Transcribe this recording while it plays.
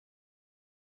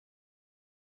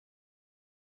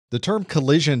The term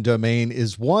collision domain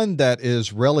is one that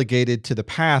is relegated to the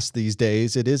past these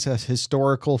days. It is a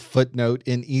historical footnote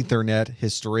in Ethernet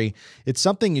history. It's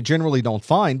something you generally don't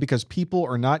find because people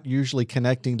are not usually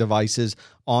connecting devices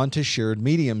onto shared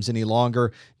mediums any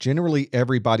longer. Generally,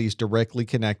 everybody's directly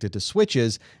connected to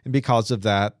switches, and because of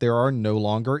that, there are no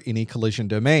longer any collision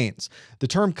domains. The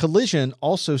term collision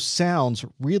also sounds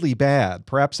really bad.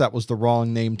 Perhaps that was the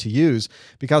wrong name to use,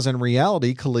 because in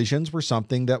reality, collisions were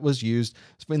something that was used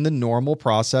in the normal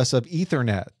process of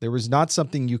Ethernet. There was not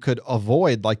something you could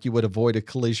avoid like you would avoid a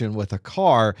collision with a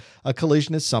car. A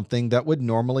collision is something that would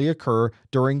normally occur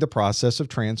during the process of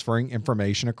transferring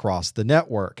information across the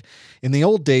network. In the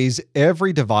old days,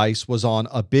 every device was on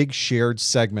a big shared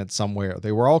segment somewhere.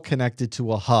 They were all connected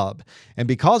to a hub. And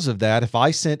because of that, if I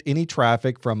sent any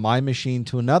traffic from my machine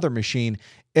to another machine,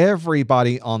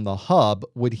 everybody on the hub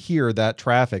would hear that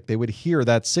traffic. They would hear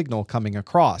that signal coming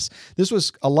across. This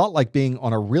was a lot like being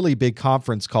on a really big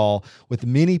conference call with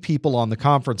many people on the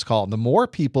conference call. And the more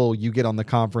people you get on the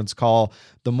conference call,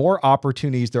 the more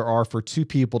opportunities there are for two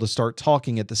people to start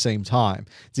talking at the same time.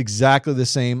 It's exactly the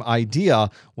same idea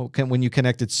when you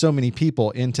connected so many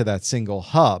people into that single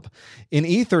hub. In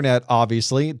Ethernet,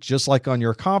 obviously, just like on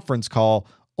your conference call,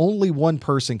 only one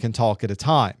person can talk at a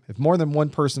time. If more than one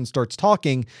person starts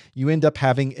talking, you end up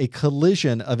having a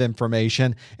collision of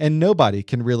information and nobody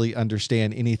can really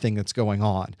understand anything that's going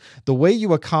on. The way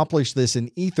you accomplish this in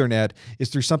Ethernet is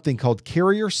through something called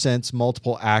carrier sense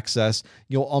multiple access.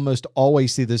 You'll almost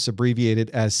always see this abbreviated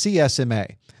as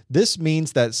CSMA. This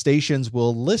means that stations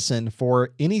will listen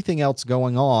for anything else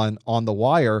going on the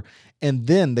wire, and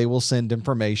then they will send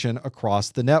information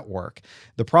across the network.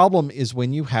 The problem is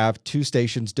when you have two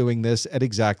stations doing this at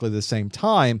exactly the same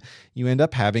time, you end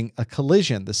up having a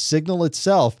collision. The signal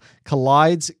itself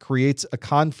collides, creates a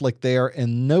conflict there,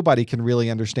 and nobody can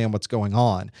really understand what's going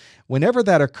on. Whenever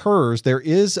that occurs, there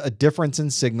is a difference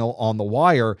in signal on the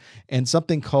wire, and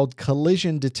something called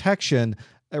collision detection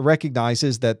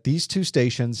recognizes that these two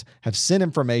stations have sent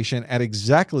information at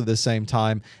exactly the same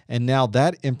time, and now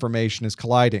that information is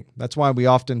colliding. That's why we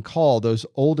often call those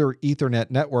older Ethernet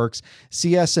networks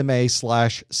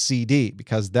CSMA/CD,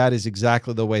 because that is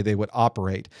exactly the way they would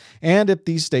operate. And if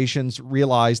these stations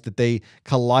realized that they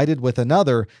collided with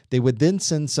another, they would then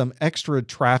send some extra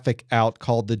traffic out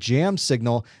called the jam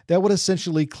signal that would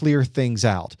essentially clear things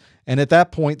out. And at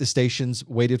that point, the stations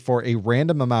waited for a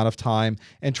random amount of time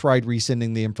and tried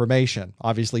resending the information.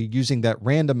 Obviously, using that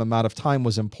random amount of time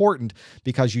was important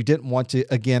because you didn't want to,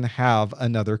 again, have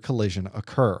another collision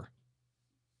occur.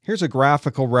 Here's a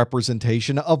graphical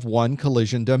representation of one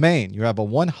collision domain. You have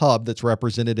one hub that's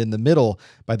represented in the middle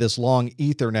by this long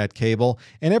Ethernet cable,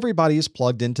 and everybody is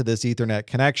plugged into this Ethernet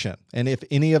connection. And if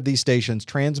any of these stations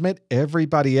transmit,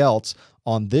 everybody else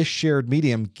on this shared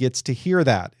medium gets to hear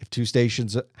that. If two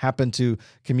stations happen to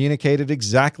communicate at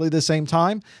exactly the same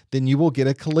time, then you will get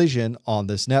a collision on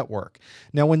this network.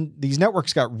 Now, when these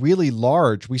networks got really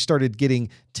large, we started getting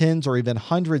tens or even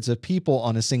hundreds of people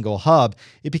on a single hub.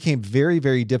 It became very,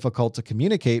 very difficult to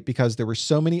communicate because there were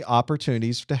so many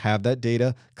opportunities to have that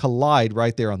data collide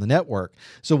right there on the network.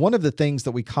 So one of the things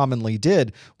that we commonly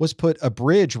did was put a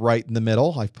bridge right in the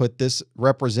middle. I've put this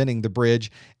representing the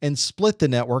bridge and split the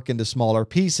network into smaller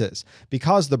pieces.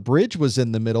 Because the bridge was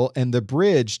in the middle and the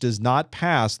bridge does not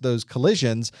pass those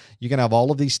collisions, you can have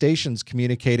all of these stations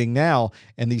communicating now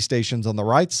and these stations on the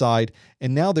right side,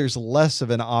 and now there's less of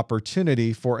an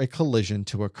opportunity for a collision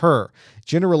to occur.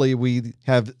 Generally, we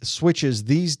have switches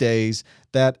these days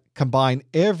that combine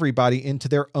everybody into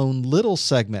their own little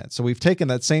segment. So we've taken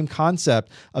that same concept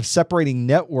of separating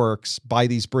networks by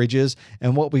these bridges,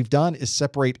 and what we've done is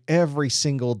separate every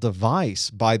single device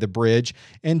by the bridge,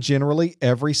 and generally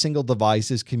every single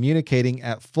device is communicating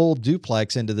at full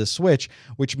duplex into the switch,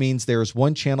 which means there's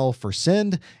one channel for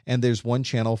send and there's one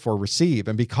channel for receive.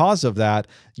 And because of that,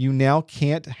 you now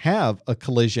can't have a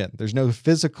collision. There's no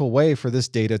physical way for this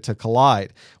data to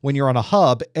collide. When you're on a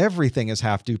hub, everything is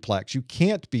half duplex. You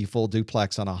can't be full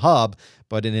duplex on a hub,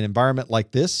 but in an environment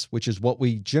like this, which is what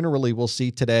we generally will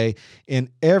see today in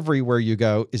everywhere you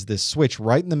go, is this switch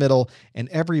right in the middle and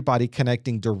everybody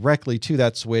connecting directly to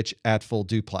that switch at full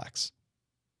duplex.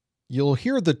 You'll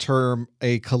hear the term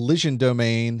a collision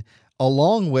domain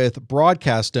along with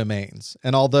broadcast domains.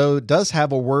 And although it does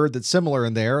have a word that's similar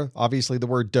in there, obviously the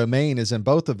word domain is in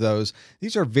both of those,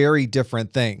 these are very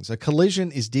different things. A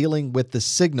collision is dealing with the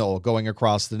signal going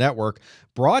across the network.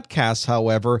 Broadcasts,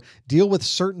 however, deal with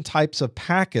certain types of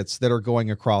packets that are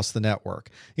going across the network.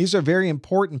 These are very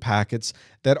important packets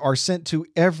that are sent to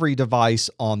every device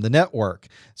on the network.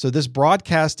 So this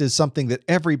broadcast is something that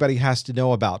everybody has to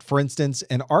know about. For instance,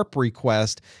 an ARP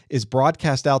request is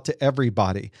broadcast out to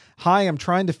everybody. Hi, I'm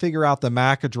trying to figure out the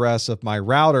MAC address of my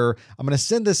router. I'm going to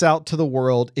send this out to the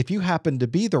world. If you happen to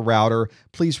be the router,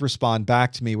 please respond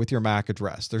back to me with your MAC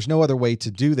address. There's no other way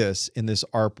to do this in this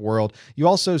ARP world. You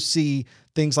also see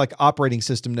things like operating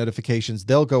system notifications,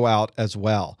 they'll go out as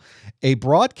well. A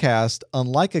broadcast,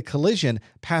 unlike a collision,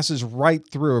 passes right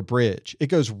through a bridge. It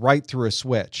goes right through a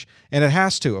switch, and it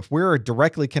has to. If we're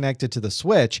directly connected to the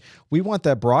switch, we want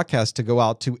that broadcast to go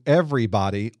out to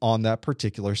everybody on that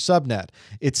particular subnet.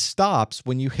 It stops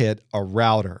when you hit a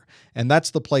router, and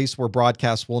that's the place where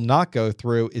broadcasts will not go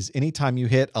through is anytime you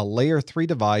hit a layer 3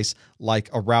 device like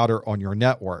a router on your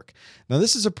network. Now,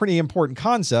 this is a pretty important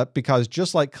concept because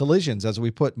just like collisions, as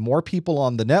we put more people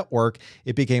on the network,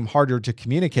 it became harder to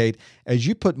communicate. As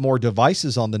you put more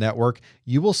devices on the network,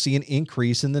 you will see an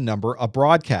increase in the number of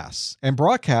broadcasts. And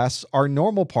broadcasts are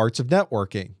normal parts of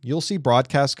networking. You'll see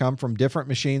broadcasts come from different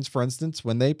machines, for instance,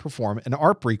 when they perform an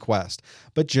ARP request.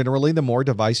 But generally, the more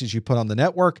devices you put on the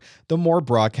network, the more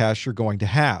broadcasts you're going to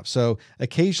have. So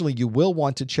occasionally you will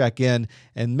want to check in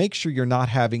and make sure you're not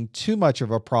having too much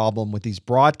of a problem with these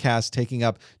broadcasts taking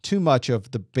up too much of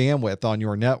the bandwidth on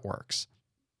your networks.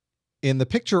 In the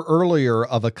picture earlier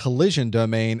of a collision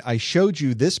domain, I showed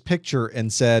you this picture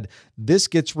and said, this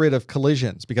gets rid of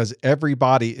collisions because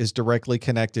everybody is directly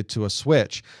connected to a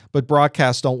switch. But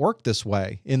broadcasts don't work this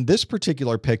way. In this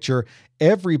particular picture,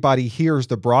 everybody hears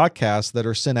the broadcasts that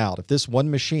are sent out. If this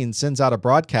one machine sends out a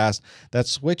broadcast, that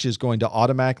switch is going to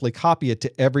automatically copy it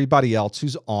to everybody else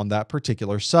who's on that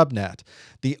particular subnet.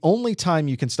 The only time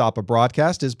you can stop a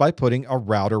broadcast is by putting a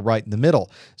router right in the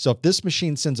middle. So if this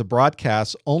machine sends a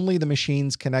broadcast, only the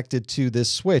machines connected to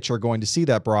this switch are going to see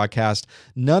that broadcast.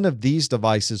 None of these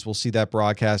devices will see that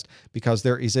broadcast because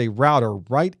there is a router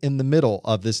right in the middle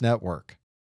of this network.